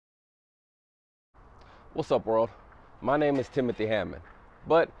What's up, world? My name is Timothy Hammond,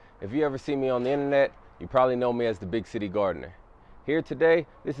 but if you ever see me on the internet, you probably know me as the Big City Gardener. Here today,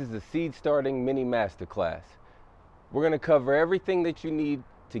 this is the Seed Starting Mini Masterclass. We're going to cover everything that you need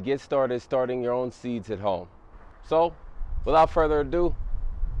to get started starting your own seeds at home. So, without further ado,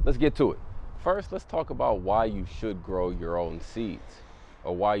 let's get to it. First, let's talk about why you should grow your own seeds,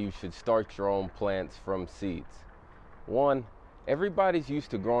 or why you should start your own plants from seeds. One, everybody's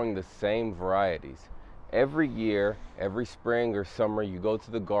used to growing the same varieties. Every year, every spring or summer, you go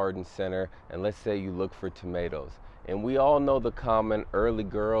to the garden center and let's say you look for tomatoes. And we all know the common early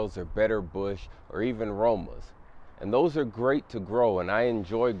girls or better bush or even Romas. And those are great to grow, and I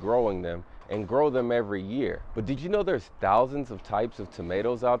enjoy growing them and grow them every year. But did you know there's thousands of types of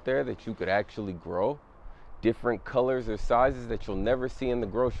tomatoes out there that you could actually grow? Different colors or sizes that you'll never see in the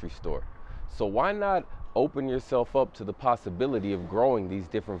grocery store. So why not open yourself up to the possibility of growing these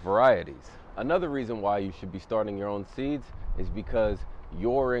different varieties? Another reason why you should be starting your own seeds is because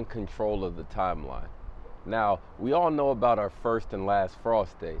you're in control of the timeline. Now, we all know about our first and last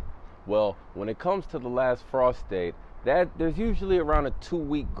frost date. Well, when it comes to the last frost date, there's usually around a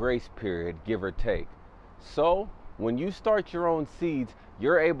 2-week grace period, give or take. So, when you start your own seeds,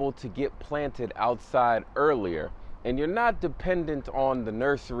 you're able to get planted outside earlier, and you're not dependent on the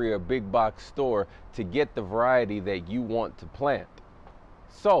nursery or big box store to get the variety that you want to plant.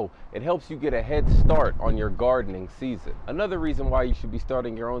 So it helps you get a head start on your gardening season. Another reason why you should be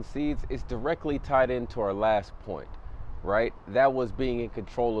starting your own seeds is directly tied into our last point, right? That was being in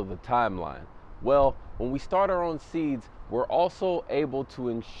control of the timeline. Well, when we start our own seeds, we're also able to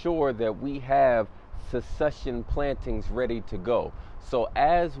ensure that we have succession plantings ready to go. So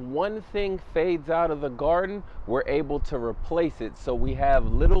as one thing fades out of the garden, we're able to replace it, so we have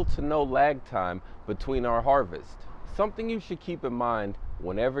little to no lag time between our harvest. Something you should keep in mind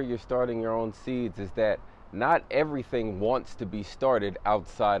whenever you're starting your own seeds is that not everything wants to be started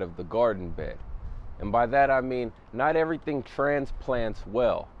outside of the garden bed. And by that I mean not everything transplants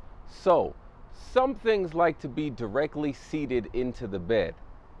well. So some things like to be directly seeded into the bed,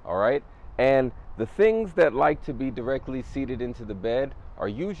 all right? And the things that like to be directly seeded into the bed are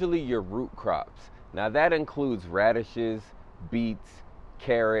usually your root crops. Now that includes radishes, beets,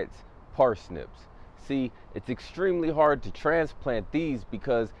 carrots, parsnips. See, it's extremely hard to transplant these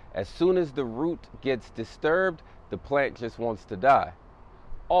because as soon as the root gets disturbed, the plant just wants to die.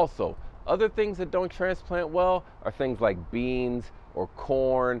 Also, other things that don't transplant well are things like beans or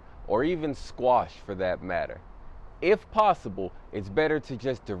corn or even squash for that matter. If possible, it's better to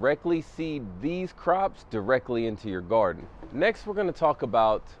just directly seed these crops directly into your garden. Next, we're going to talk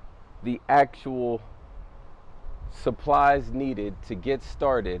about the actual supplies needed to get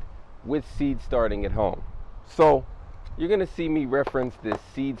started with seed starting at home. So you're going to see me reference this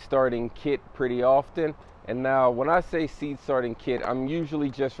seed starting kit pretty often. And now when I say seed starting kit, I'm usually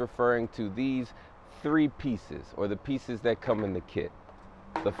just referring to these 3 pieces, or the pieces that come in the kit.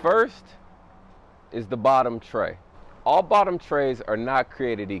 The first is the bottom tray. All bottom trays are not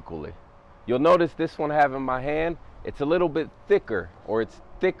created equally. You'll notice this one I have in my hand, it's a little bit thicker, or it's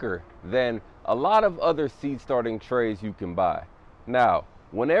thicker than a lot of other seed starting trays you can buy. Now,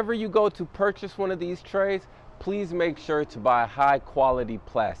 whenever you go to purchase one of these trays, please make sure to buy high quality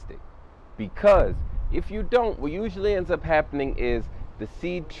plastic, because if you don't, what usually ends up happening is the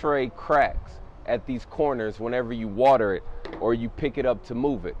seed tray cracks at these corners whenever you water it or you pick it up to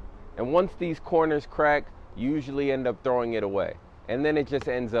move it. And once these corners crack, you usually end up throwing it away, and then it just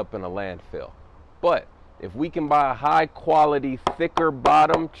ends up in a landfill. But if we can buy a high quality, thicker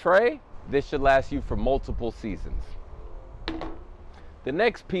bottom tray, this should last you for multiple seasons. The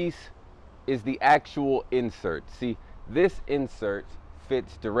next piece is the actual insert. See, this insert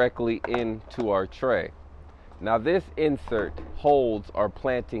fits directly into our tray. Now this insert holds our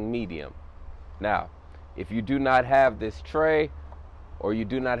planting medium. Now, if you do not have this tray, or you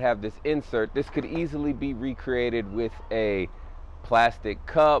do not have this insert, this could easily be recreated with a plastic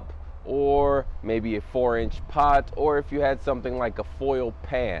cup, or maybe a 4-inch pot, or if you had something like a foil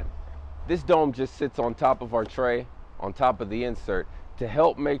pan. This dome just sits on top of our tray, on top of the insert, to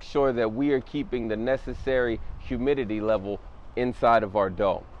help make sure that we are keeping the necessary humidity level inside of our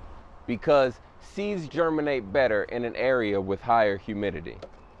dome, because seeds germinate better in an area with higher humidity.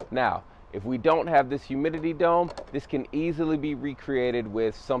 Now, if we don't have this humidity dome, this can easily be recreated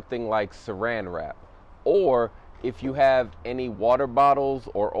with something like saran wrap, or if you have any water bottles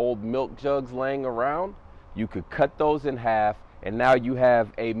or old milk jugs laying around, you could cut those in half, and now you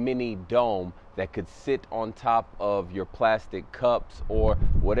have a mini dome that could sit on top of your plastic cups or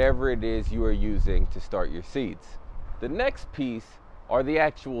whatever it is you are using to start your seeds. The next piece are the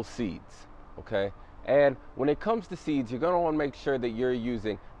actual seeds, okay? And when it comes to seeds, you're going to want to make sure that you're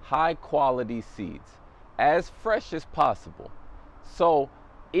using high quality seeds, as fresh as possible. So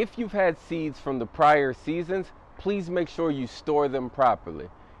if you've had seeds from the prior seasons, please make sure you store them properly.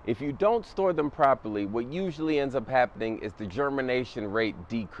 If you don't store them properly, what usually ends up happening is the germination rate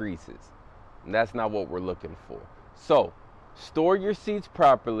decreases. And that's not what we're looking for. So store your seeds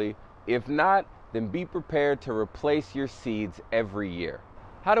properly. If not, then be prepared to replace your seeds every year.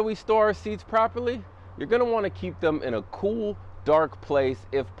 How do we store our seeds properly? You're going to want to keep them in a cool, dark place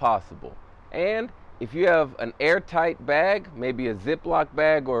if possible. And if you have an airtight bag, maybe a Ziploc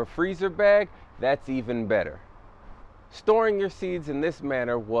bag or a freezer bag, that's even better. Storing your seeds in this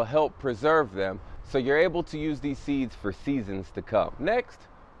manner will help preserve them so you're able to use these seeds for seasons to come. Next,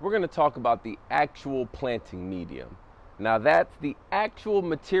 we're going to talk about the actual planting medium. Now that's the actual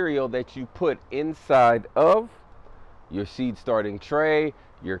material that you put inside of your seed starting tray,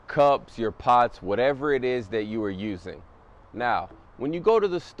 your cups, your pots, whatever it is that you are using. Now, when you go to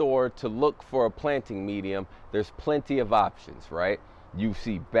the store to look for a planting medium, there's plenty of options, right? You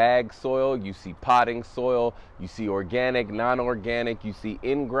see bag soil, you see potting soil, you see organic, non-organic, you see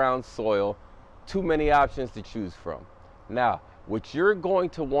in-ground soil. Too many options to choose from. Now, what you're going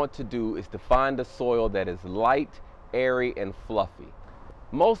to want to do is to find a soil that is light, airy, and fluffy.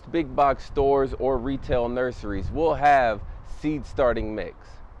 Most big box stores or retail nurseries will have seed starting mix.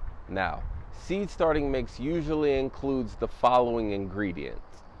 Now, seed starting mix usually includes the following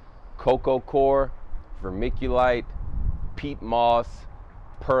ingredients: cocoa coir, vermiculite, peat moss,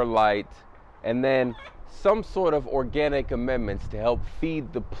 perlite, and then some sort of organic amendments to help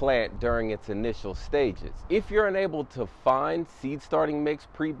feed the plant during its initial stages. If you're unable to find seed starting mix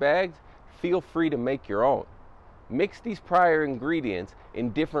pre-bagged, feel free to make your own. Mix these prior ingredients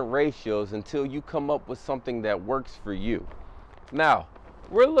in different ratios until you come up with something that works for you. Now,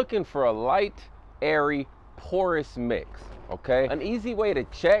 we're looking for a light, airy, porous mix, okay? An easy way to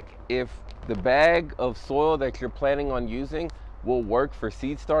check if the bag of soil that you're planning on using will work for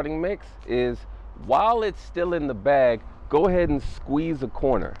seed starting mix is, while it's still in the bag, go ahead and squeeze a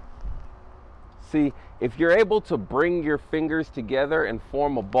corner. See, if you're able to bring your fingers together and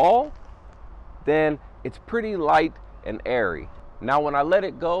form a ball, then it's pretty light and airy. Now when I let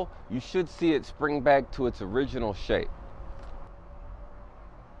it go, you should see it spring back to its original shape.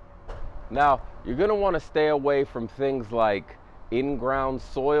 Now, you're going to want to stay away from things like in-ground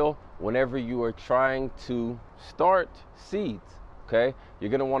soil whenever you are trying to start seeds, okay? You're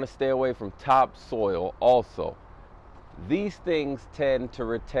going to want to stay away from topsoil also. These things tend to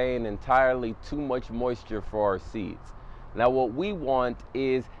retain entirely too much moisture for our seeds. Now, what we want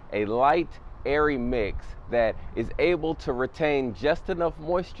is a light, airy mix that is able to retain just enough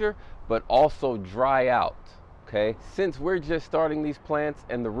moisture but also dry out. Okay, since we're just starting these plants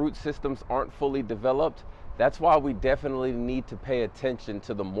and the root systems aren't fully developed, that's why we definitely need to pay attention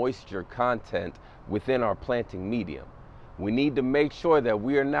to the moisture content within our planting medium. We need to make sure that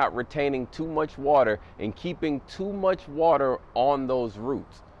we are not retaining too much water and keeping too much water on those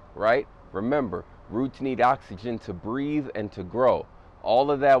roots, right? Remember, roots need oxygen to breathe and to grow.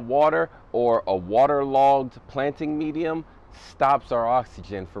 All of that water or a waterlogged planting medium stops our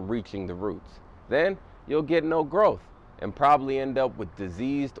oxygen from reaching the roots. Then you'll get no growth and probably end up with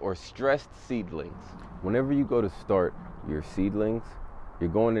diseased or stressed seedlings. Whenever you go to start your seedlings, you're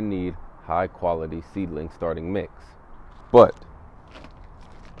going to need high quality seedling starting mix. But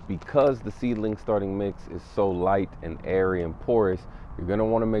because the seedling starting mix is so light and airy and porous, you're going to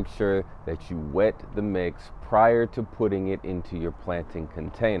want to make sure that you wet the mix prior to putting it into your planting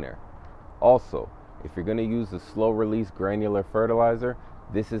container. Also, if you're going to use a slow release granular fertilizer,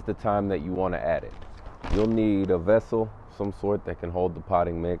 this is the time that you want to add it. You'll need a vessel, some sort, that can hold the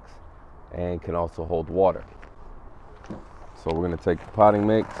potting mix and can also hold water. So we're going to take the potting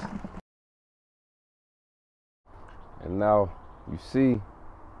mix, and now you see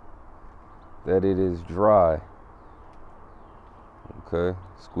that it is dry. Okay,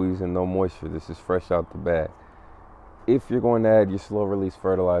 squeezing, no moisture. This is fresh out the bag. If you're going to add your slow release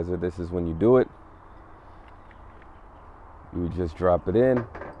fertilizer, this is when you do it. You would just drop it in,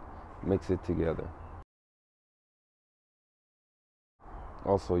 mix it together.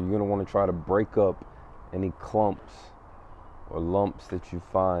 Also, you're going to want to try to break up any clumps or lumps that you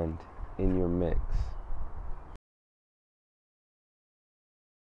find in your mix.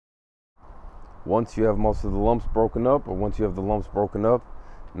 Once you have most of the lumps broken up, or once you have the lumps broken up,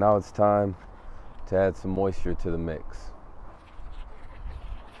 now it's time to add some moisture to the mix.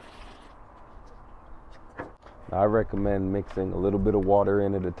 Now, I recommend mixing a little bit of water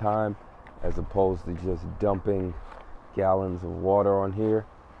in at a time as opposed to just dumping gallons of water on here.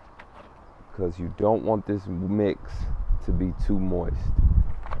 because you don't want this mix to be too moist.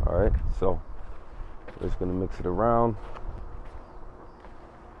 All right, so we're just gonna mix it around,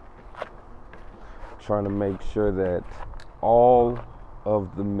 trying to make sure that all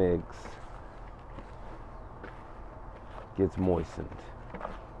of the mix gets moistened.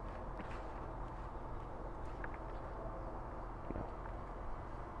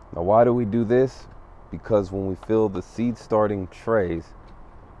 Now, why do we do this? Because when we fill the seed starting trays,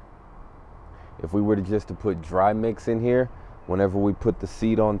 if we were to put dry mix in here, whenever we put the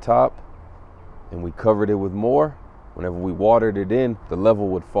seed on top and we covered it with more, whenever we watered it in, the level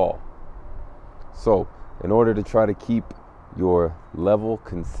would fall. So in order to try to keep your level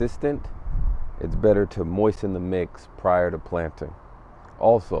consistent, it's better to moisten the mix prior to planting.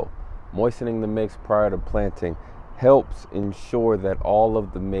 Also, moistening the mix prior to planting helps ensure that all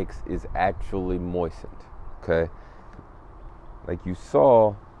of the mix is actually moistened, okay? Like you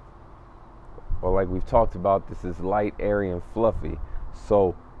saw, or like we've talked about, this is light, airy, and fluffy.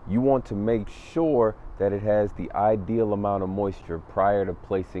 So you want to make sure that it has the ideal amount of moisture prior to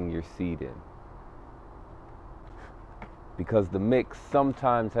placing your seed in. Because the mix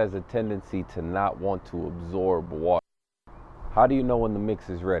sometimes has a tendency to not want to absorb water. How do you know when the mix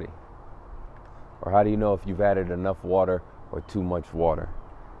is ready? Or how do you know if you've added enough water or too much water?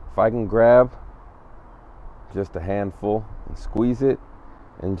 If I can grab just a handful and squeeze it,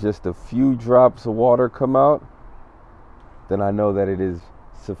 and just a few drops of water come out, then I know that it is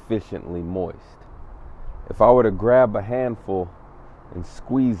sufficiently moist. If I were to grab a handful and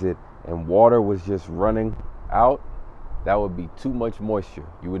squeeze it and water was just running out, that would be too much moisture.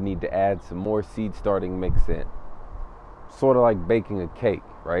 You would need to add some more seed starting mix in. Sort of like baking a cake,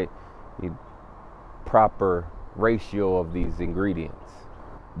 right? You need proper ratio of these ingredients.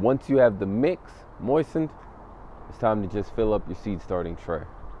 Once you have the mix moistened, it's time to just fill up your seed starting tray.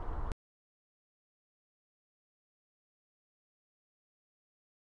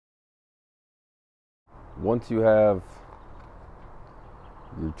 Once you have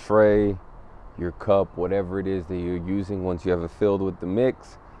your tray, your cup, whatever it is that you're using, once you have it filled with the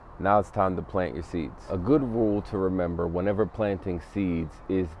mix, now it's time to plant your seeds. A good rule to remember whenever planting seeds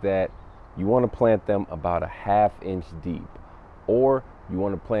is that you want to plant them about a ½ inch deep, or you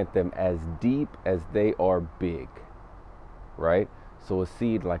want to plant them as deep as they are big, right? So a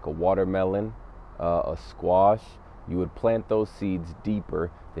seed like a watermelon, a squash, you would plant those seeds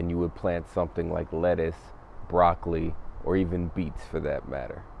deeper than you would plant something like lettuce, broccoli, or even beets for that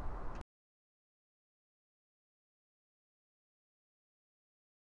matter.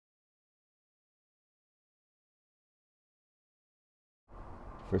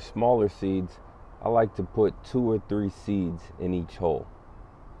 For smaller seeds, I like to put 2 or 3 seeds in each hole.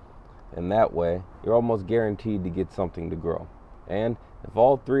 And that way, you're almost guaranteed to get something to grow. And if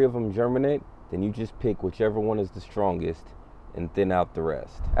all 3 of them germinate, then you just pick whichever one is the strongest and thin out the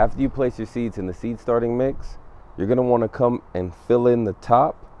rest. After you place your seeds in the seed starting mix, you're gonna wanna come and fill in the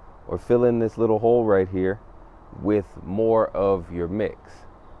top, or fill in this little hole right here with more of your mix.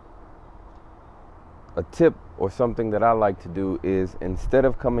 A tip or something that I like to do is, instead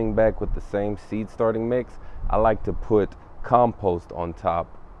of coming back with the same seed starting mix, I like to put compost on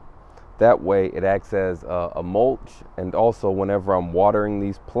top. That way it acts as a mulch, and also whenever I'm watering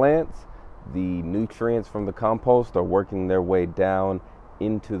these plants, the nutrients from the compost are working their way down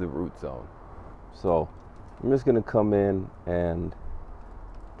into the root zone. So I'm just going to come in and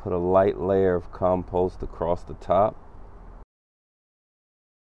put a light layer of compost across the top.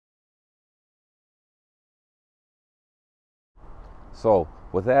 So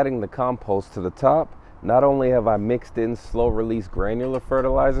with adding the compost to the top, not only have I mixed in slow release granular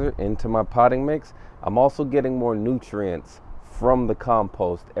fertilizer into my potting mix, I'm also getting more nutrients from the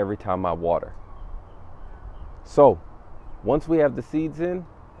compost every time I water. So once we have the seeds in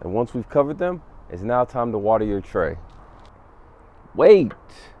and once we've covered them, it's now time to water your tray. Wait,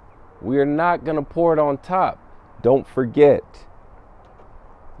 we are not going to pour it on top. Don't forget,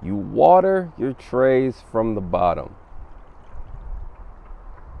 you water your trays from the bottom.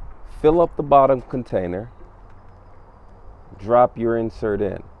 Fill up the bottom container, drop your insert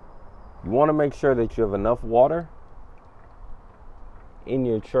in. You want to make sure that you have enough water in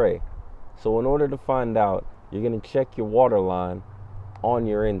your tray. So in order to find out, you're going to check your water line on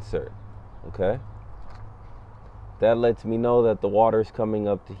your insert, okay? That lets me know that the water is coming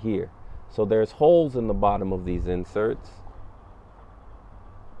up to here. So there's holes in the bottom of these inserts,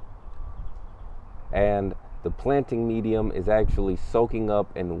 and the planting medium is actually soaking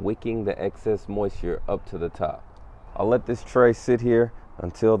up and wicking the excess moisture up to the top. I'll let this tray sit here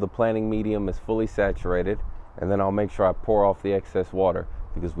until the planting medium is fully saturated, and then I'll make sure I pour off the excess water.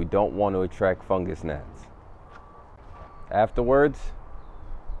 because we don't want to attract fungus gnats. Afterwards,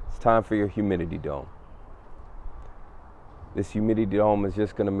 it's time for your humidity dome. This humidity dome is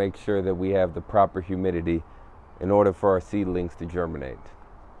just going to make sure that we have the proper humidity in order for our seedlings to germinate.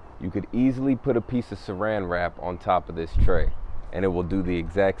 You could easily put a piece of saran wrap on top of this tray, and it will do the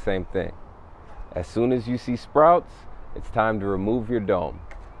exact same thing. As soon as you see sprouts, it's time to remove your dome.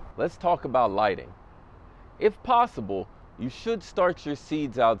 Let's talk about lighting. If possible, you should start your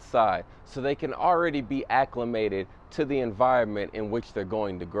seeds outside so they can already be acclimated to the environment in which they're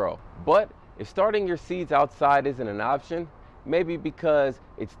going to grow. But if starting your seeds outside isn't an option, maybe because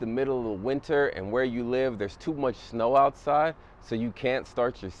it's the middle of the winter and where you live there's too much snow outside so you can't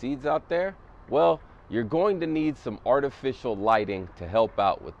start your seeds out there, well, you're going to need some artificial lighting to help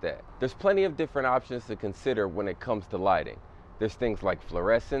out with that. There's plenty of different options to consider when it comes to lighting. There's things like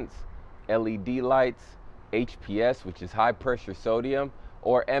fluorescence, LED lights, HPS, which is high pressure sodium,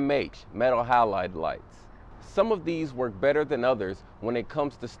 or MH, metal halide lights. Some of these work better than others when it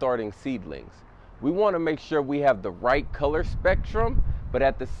comes to starting seedlings. We want to make sure we have the right color spectrum, but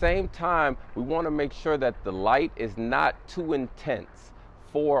at the same time, we want to make sure that the light is not too intense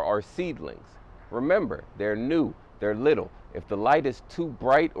for our seedlings. Remember, they're new, they're little. If the light is too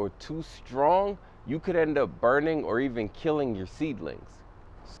bright or too strong, you could end up burning or even killing your seedlings.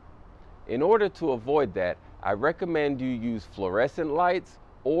 In order to avoid that, I recommend you use fluorescent lights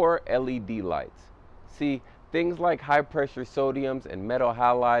or LED lights. See, things like high pressure sodiums and metal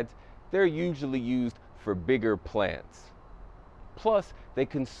halides, they're usually used for bigger plants. Plus, they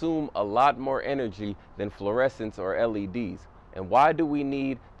consume a lot more energy than fluorescents or LEDs. And why do we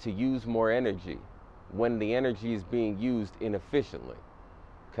need to use more energy when the energy is being used inefficiently?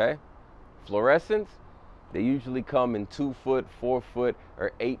 Okay? Fluorescents, they usually come in 2-foot, 4-foot,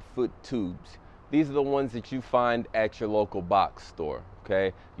 or 8-foot tubes. These are the ones that you find at your local box store.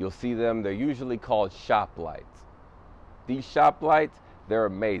 Okay? You'll see them, they're usually called shop lights. These shop lights, they're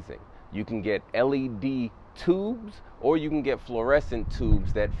amazing. You can get LED tubes or you can get fluorescent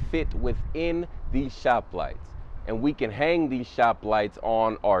tubes that fit within these shop lights. And we can hang these shop lights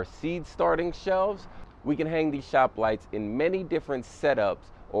on our seed starting shelves. We can hang these shop lights in many different setups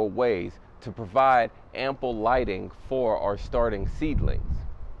or ways to provide ample lighting for our starting seedlings.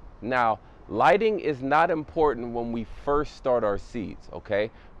 Now, lighting is not important when we first start our seeds, okay?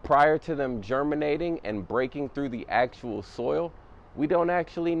 Prior to them germinating and breaking through the actual soil, we don't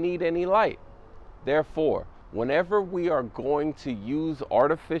actually need any light. Therefore, whenever we are going to use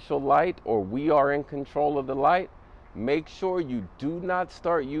artificial light or we are in control of the light, make sure you do not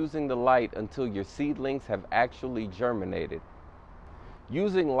start using the light until your seedlings have actually germinated.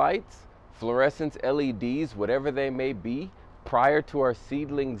 Using lights, fluorescents, LEDs, whatever they may be, prior to our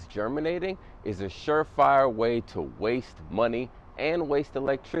seedlings germinating is a surefire way to waste money and waste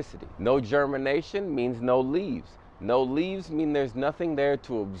electricity. No germination means no leaves. No leaves mean there's nothing there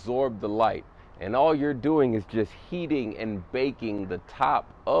to absorb the light. And all you're doing is just heating and baking the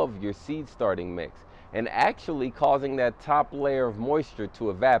top of your seed starting mix and actually causing that top layer of moisture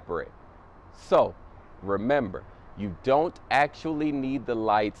to evaporate. So remember, you don't actually need the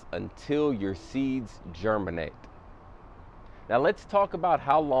lights until your seeds germinate. Now let's talk about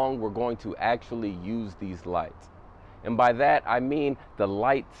how long we're going to actually use these lights. And by that, I mean the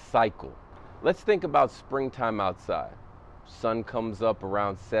light cycle. Let's think about springtime outside. Sun comes up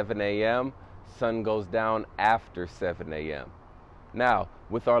around 7 a.m., sun goes down after 7 a.m. Now,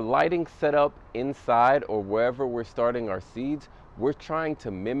 with our lighting set up inside or wherever we're starting our seeds, we're trying to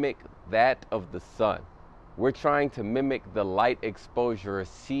mimic that of the sun. We're trying to mimic the light exposure a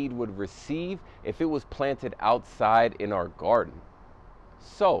seed would receive if it was planted outside in our garden.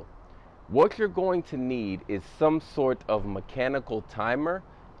 So, what you're going to need is some sort of mechanical timer,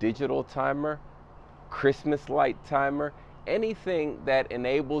 digital timer, Christmas light timer, anything that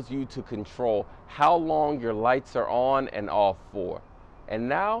enables you to control how long your lights are on and off for. And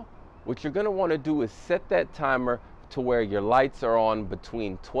now, what you're going to want to do is set that timer to where your lights are on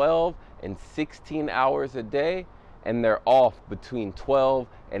between 12 and 16 hours a day, and they're off between 12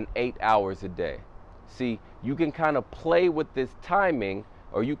 and 8 hours a day. See, you can kind of play with this timing,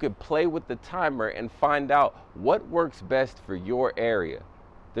 or you could play with the timer and find out what works best for your area.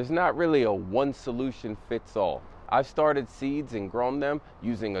 There's not really a one solution fits all. I've started seeds and grown them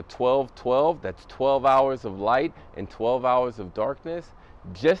using a 12-12, that's 12 hours of light and 12 hours of darkness,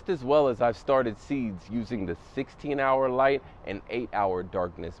 just as well as I've started seeds using the 16-hour light and 8-hour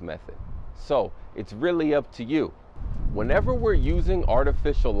darkness method. So it's really up to you. Whenever we're using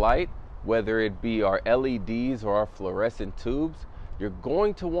artificial light, whether it be our LEDs or our fluorescent tubes, you're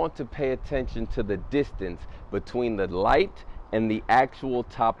going to want to pay attention to the distance between the light and the actual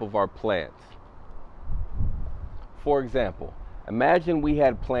top of our plants. For example, imagine we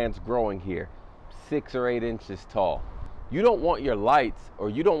had plants growing here, 6 or 8 inches tall. You don't want your lights, or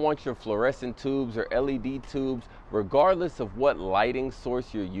you don't want your fluorescent tubes or LED tubes, regardless of what lighting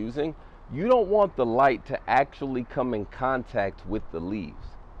source you're using, you don't want the light to actually come in contact with the leaves.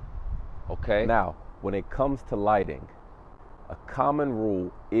 Okay? Now, when it comes to lighting, a common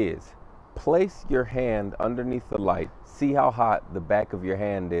rule is place your hand underneath the light. See how hot the back of your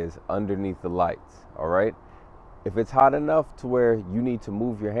hand is underneath the lights, all right? If it's hot enough to where you need to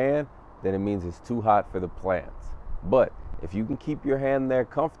move your hand, then it means it's too hot for the plants. But if you can keep your hand there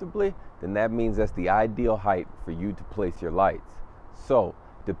comfortably, then that means that's the ideal height for you to place your lights. So,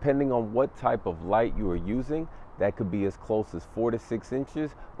 depending on what type of light you are using, that could be as close as 4 to 6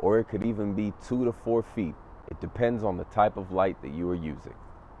 inches, or it could even be 2 to 4 feet. It depends on the type of light that you are using.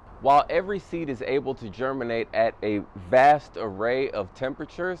 While every seed is able to germinate at a vast array of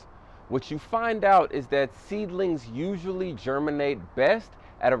temperatures, what you find out is that seedlings usually germinate best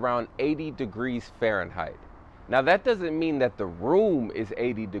at around 80 degrees Fahrenheit. Now, that doesn't mean that the room is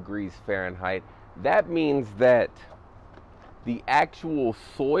 80 degrees Fahrenheit. That means that the actual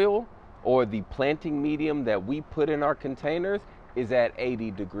soil or the planting medium that we put in our containers is at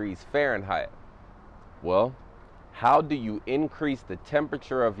 80 degrees Fahrenheit. Well, how do you increase the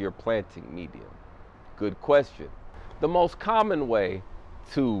temperature of your planting medium? Good question. The most common way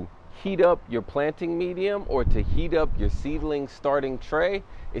to heat up your planting medium or to heat up your seedling starting tray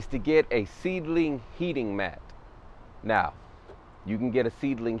is to get a seedling heating mat. Now, you can get a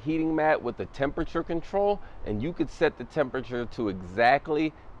seedling heating mat with a temperature control, and you could set the temperature to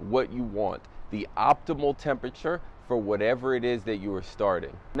exactly what you want, the optimal temperature for whatever it is that you are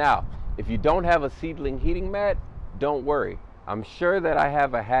starting. Now, if you don't have a seedling heating mat, don't worry. I'm sure that I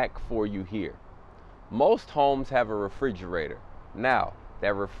have a hack for you here. Most homes have a refrigerator. Now,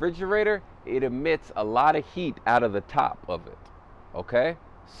 that refrigerator, it emits a lot of heat out of the top of it, okay?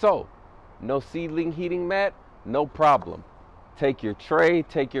 So, no seedling heating mat, no problem. Take your tray,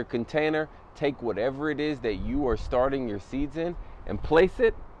 take your container, take whatever it is that you are starting your seeds in and place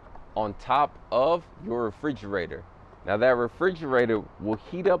it on top of your refrigerator. Now, that refrigerator will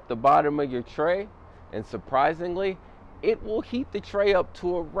heat up the bottom of your tray, and surprisingly, it will heat the tray up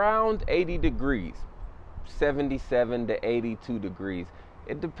to around 80 degrees, 77 to 82 degrees.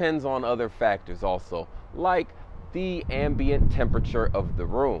 It depends on other factors also, like the ambient temperature of the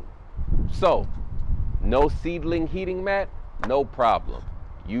room. So, no seedling heating mat, no problem.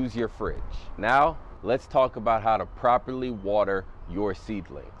 Use your fridge. Now, let's talk about how to properly water your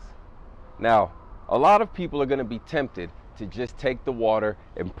seedlings. Now, a lot of people are going to be tempted to just take the water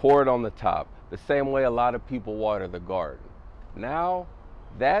and pour it on the top, the same way a lot of people water the garden. Now,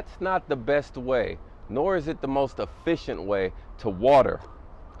 that's not the best way, nor is it the most efficient way to water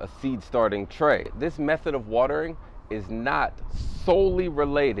a seed starting tray. This method of watering is not solely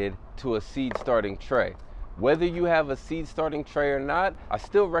related to a seed starting tray. Whether you have a seed starting tray or not, I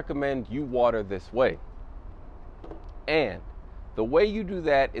still recommend you water this way. And the way you do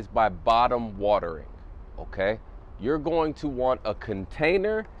that is by bottom watering, okay? You're going to want a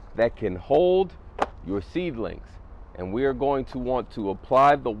container that can hold your seedlings, and we are going to want to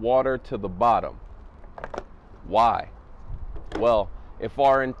apply the water to the bottom. Why? Well, if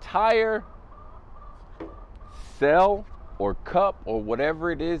our entire cell or cup or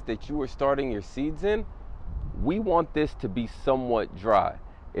whatever it is that you are starting your seeds in, we want this to be somewhat dry.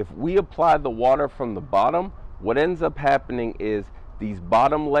 If we apply the water from the bottom, what ends up happening is these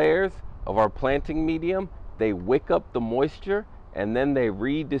bottom layers of our planting medium, they wick up the moisture, and then they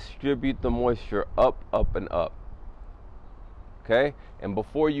redistribute the moisture up, and up. Okay? And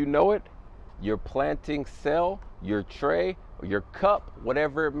before you know it, your planting cell, your tray, or your cup,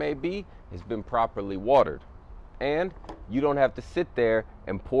 whatever it may be, has been properly watered. And you don't have to sit there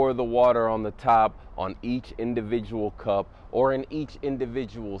and pour the water on the top on each individual cup or in each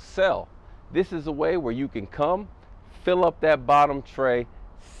individual cell. This is a way where you can come, fill up that bottom tray,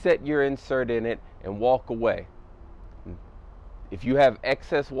 set your insert in it, and walk away. If you have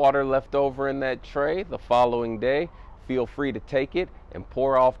excess water left over in that tray the following day, feel free to take it and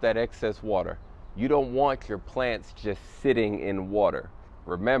pour off that excess water. You don't want your plants just sitting in water.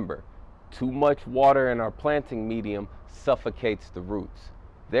 Remember, too much water in our planting medium suffocates the roots.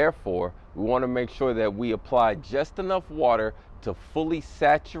 Therefore, we want to make sure that we apply just enough water to fully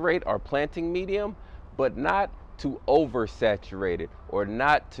saturate our planting medium, but not to oversaturate it or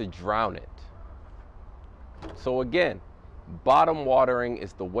not to drown it. So again, bottom watering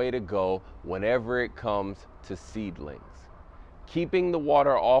is the way to go whenever it comes to seedlings. Keeping the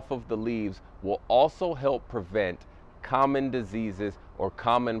water off of the leaves will also help prevent common diseases or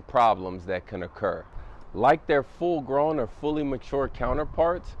common problems that can occur. Like their full-grown or fully mature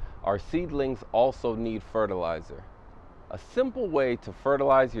counterparts, our seedlings also need fertilizer. A simple way to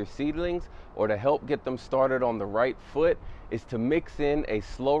fertilize your seedlings or to help get them started on the right foot is to mix in a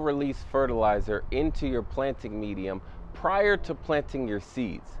slow-release fertilizer into your planting medium prior to planting your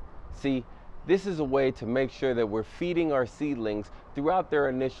seeds. See, this is a way to make sure that we're feeding our seedlings throughout their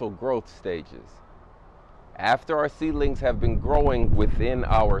initial growth stages. After our seedlings have been growing within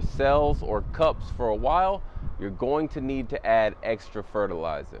our cells or cups for a while, you're going to need to add extra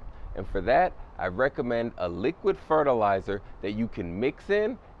fertilizer. And for that, I recommend a liquid fertilizer that you can mix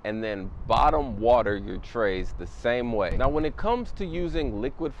in and then bottom water your trays the same way. Now, when it comes to using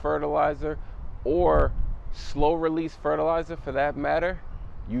liquid fertilizer or slow release fertilizer for that matter,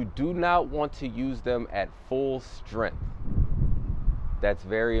 you do not want to use them at full strength. That's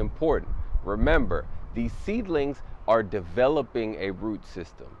very important. Remember, these seedlings are developing a root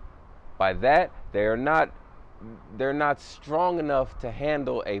system. By that, they're not strong enough to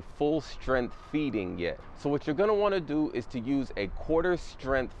handle a full strength feeding yet. So what you're going to want to do is to use a quarter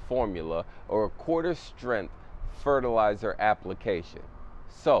strength formula or a quarter strength fertilizer application.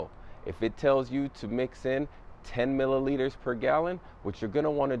 So if it tells you to mix in 10 milliliters per gallon, what you're going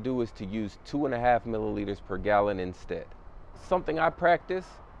to want to do is to use 2.5 milliliters per gallon instead. Something I practice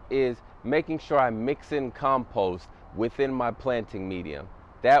is making sure I mix in compost within my planting medium.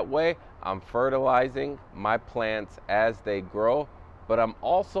 That way, I'm fertilizing my plants as they grow, but I'm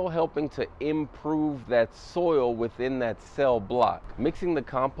also helping to improve that soil within that cell block. Mixing the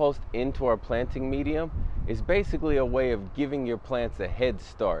compost into our planting medium is basically a way of giving your plants a head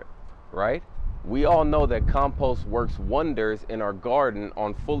start, right? We all know that compost works wonders in our garden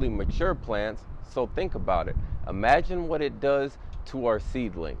on fully mature plants, so think about it. Imagine what it does to our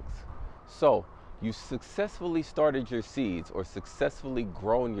seedlings. So, you successfully started your seeds or successfully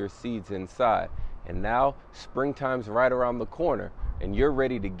grown your seeds inside, and now springtime's right around the corner and you're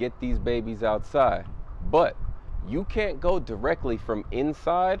ready to get these babies outside. But you can't go directly from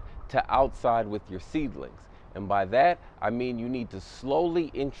inside to outside with your seedlings. And by that, I mean you need to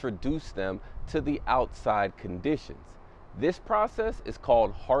slowly introduce them to the outside conditions. This process is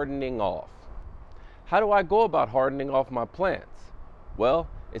called hardening off. How do I go about hardening off my plants? Well,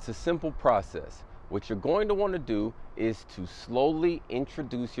 it's a simple process. What you're going to want to do is to slowly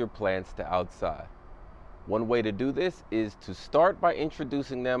introduce your plants to outside. One way to do this is to start by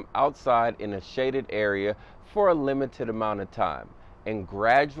introducing them outside in a shaded area for a limited amount of time and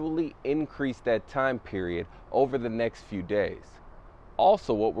gradually increase that time period over the next few days.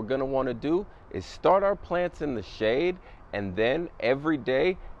 Also, what we're going to want to do is start our plants in the shade and then every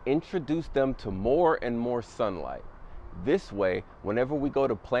day introduce them to more and more sunlight. This way, whenever we go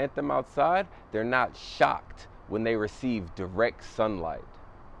to plant them outside, they're not shocked when they receive direct sunlight.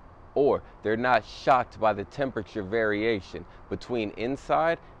 Or they're not shocked by the temperature variation between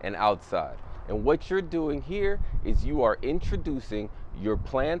inside and outside. And what you're doing here is you are introducing your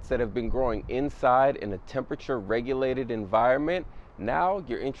plants that have been growing inside in a temperature regulated environment. Now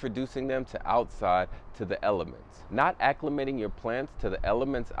you're introducing them to outside to the elements. Not acclimating your plants to the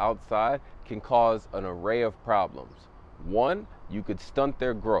elements outside can cause an array of problems. 1, you could stunt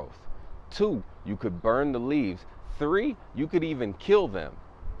their growth. 2, you could burn the leaves. 3, you could even kill them.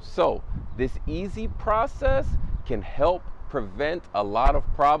 So this easy process can help prevent a lot of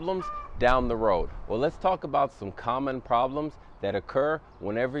problems down the road. Well, let's talk about some common problems that occur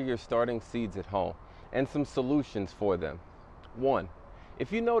whenever you're starting seeds at home and some solutions for them. 1,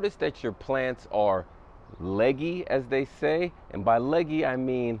 if you notice that your plants are leggy, as they say, and by leggy I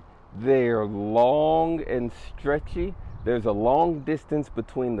mean they're long and stretchy. There's a long distance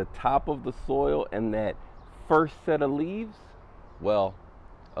between the top of the soil and that first set of leaves. Well,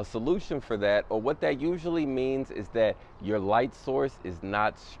 a solution for that, or what that usually means, is that your light source is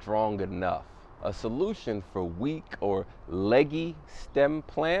not strong enough. A solution for weak or leggy stem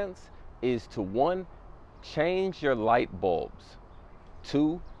plants is to 1, change your light bulbs.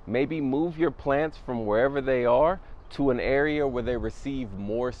 2, maybe move your plants from wherever they are to an area where they receive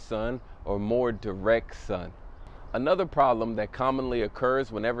more sun or more direct sun. Another problem that commonly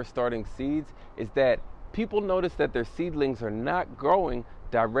occurs whenever starting seeds is that people notice that their seedlings are not growing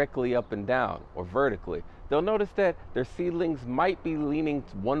directly up and down or vertically. They'll notice that their seedlings might be leaning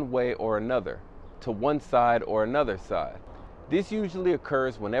one way or another, to one side or another side. This usually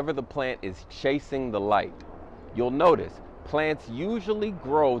occurs whenever the plant is chasing the light. You'll notice plants usually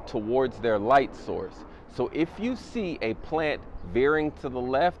grow towards their light source. So if you see a plant veering to the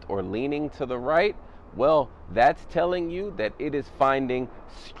left or leaning to the right, well, that's telling you that it is finding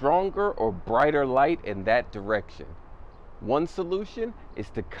stronger or brighter light in that direction. One solution is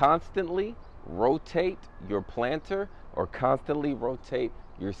to constantly rotate your planter or constantly rotate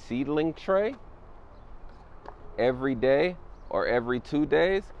your seedling tray every day or every 2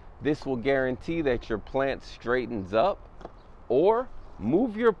 days. This will guarantee that your plant straightens up, or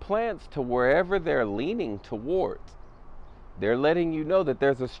move your plants to wherever they're leaning towards. They're letting you know that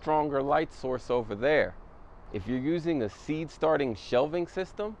there's a stronger light source over there. If you're using a seed starting shelving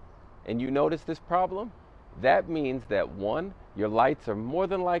system and you notice this problem, that means that one, your lights are more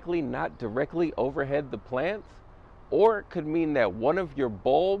than likely not directly overhead the plants, or it could mean that one of your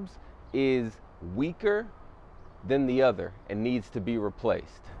bulbs is weaker than the other and needs to be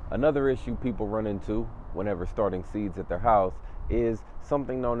replaced. Another issue people run into whenever starting seeds at their house is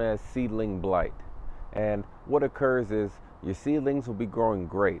something known as seedling blight. And what occurs is your seedlings will be growing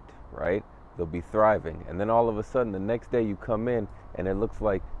great, right? They'll be thriving, and then all of a sudden the next day you come in and it looks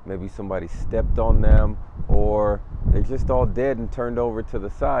like maybe somebody stepped on them, or they're just all dead and turned over to the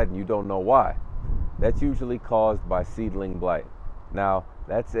side and you don't know why. That's usually caused by seedling blight. Now,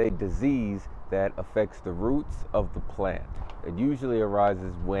 that's a disease that affects the roots of the plant. It usually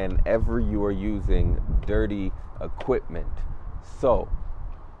arises whenever you are using dirty equipment. So,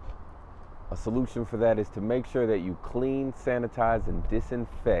 a solution for that is to make sure that you clean, sanitize, and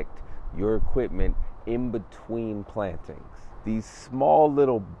disinfect your equipment in between plantings. These small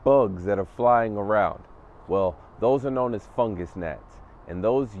little bugs that are flying around, well, those are known as fungus gnats, and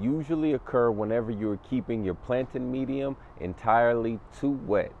those usually occur whenever you are keeping your planting medium entirely too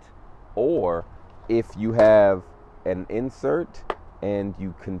wet, or if you have an insert and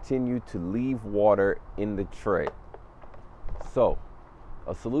you continue to leave water in the tray. So,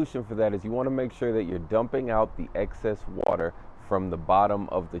 a solution for that is you want to make sure that you're dumping out the excess water from the bottom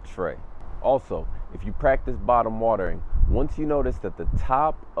of the tray. Also, if you practice bottom watering, once you notice that the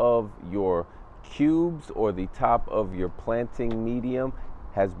top of your cubes or the top of your planting medium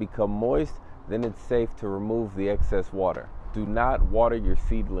has become moist, then it's safe to remove the excess water. Do not water your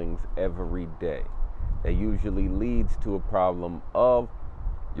seedlings every day. That usually leads to a problem of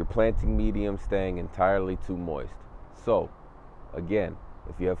your planting medium staying entirely too moist. So, again,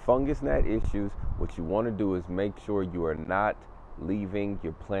 if you have fungus gnat issues, what you want to do is make sure you are not leaving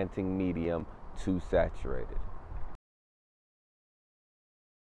your planting medium too saturated.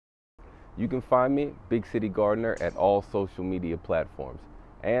 You can find me, Big City Gardener, at all social media platforms.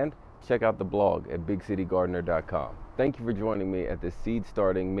 And check out the blog at bigcitygardener.com. Thank you for joining me at this seed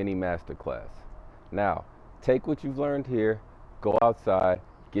starting mini masterclass. Now, take what you've learned here, go outside,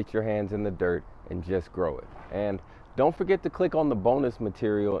 get your hands in the dirt, and just grow it. And don't forget to click on the bonus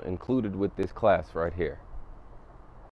material included with this class right here.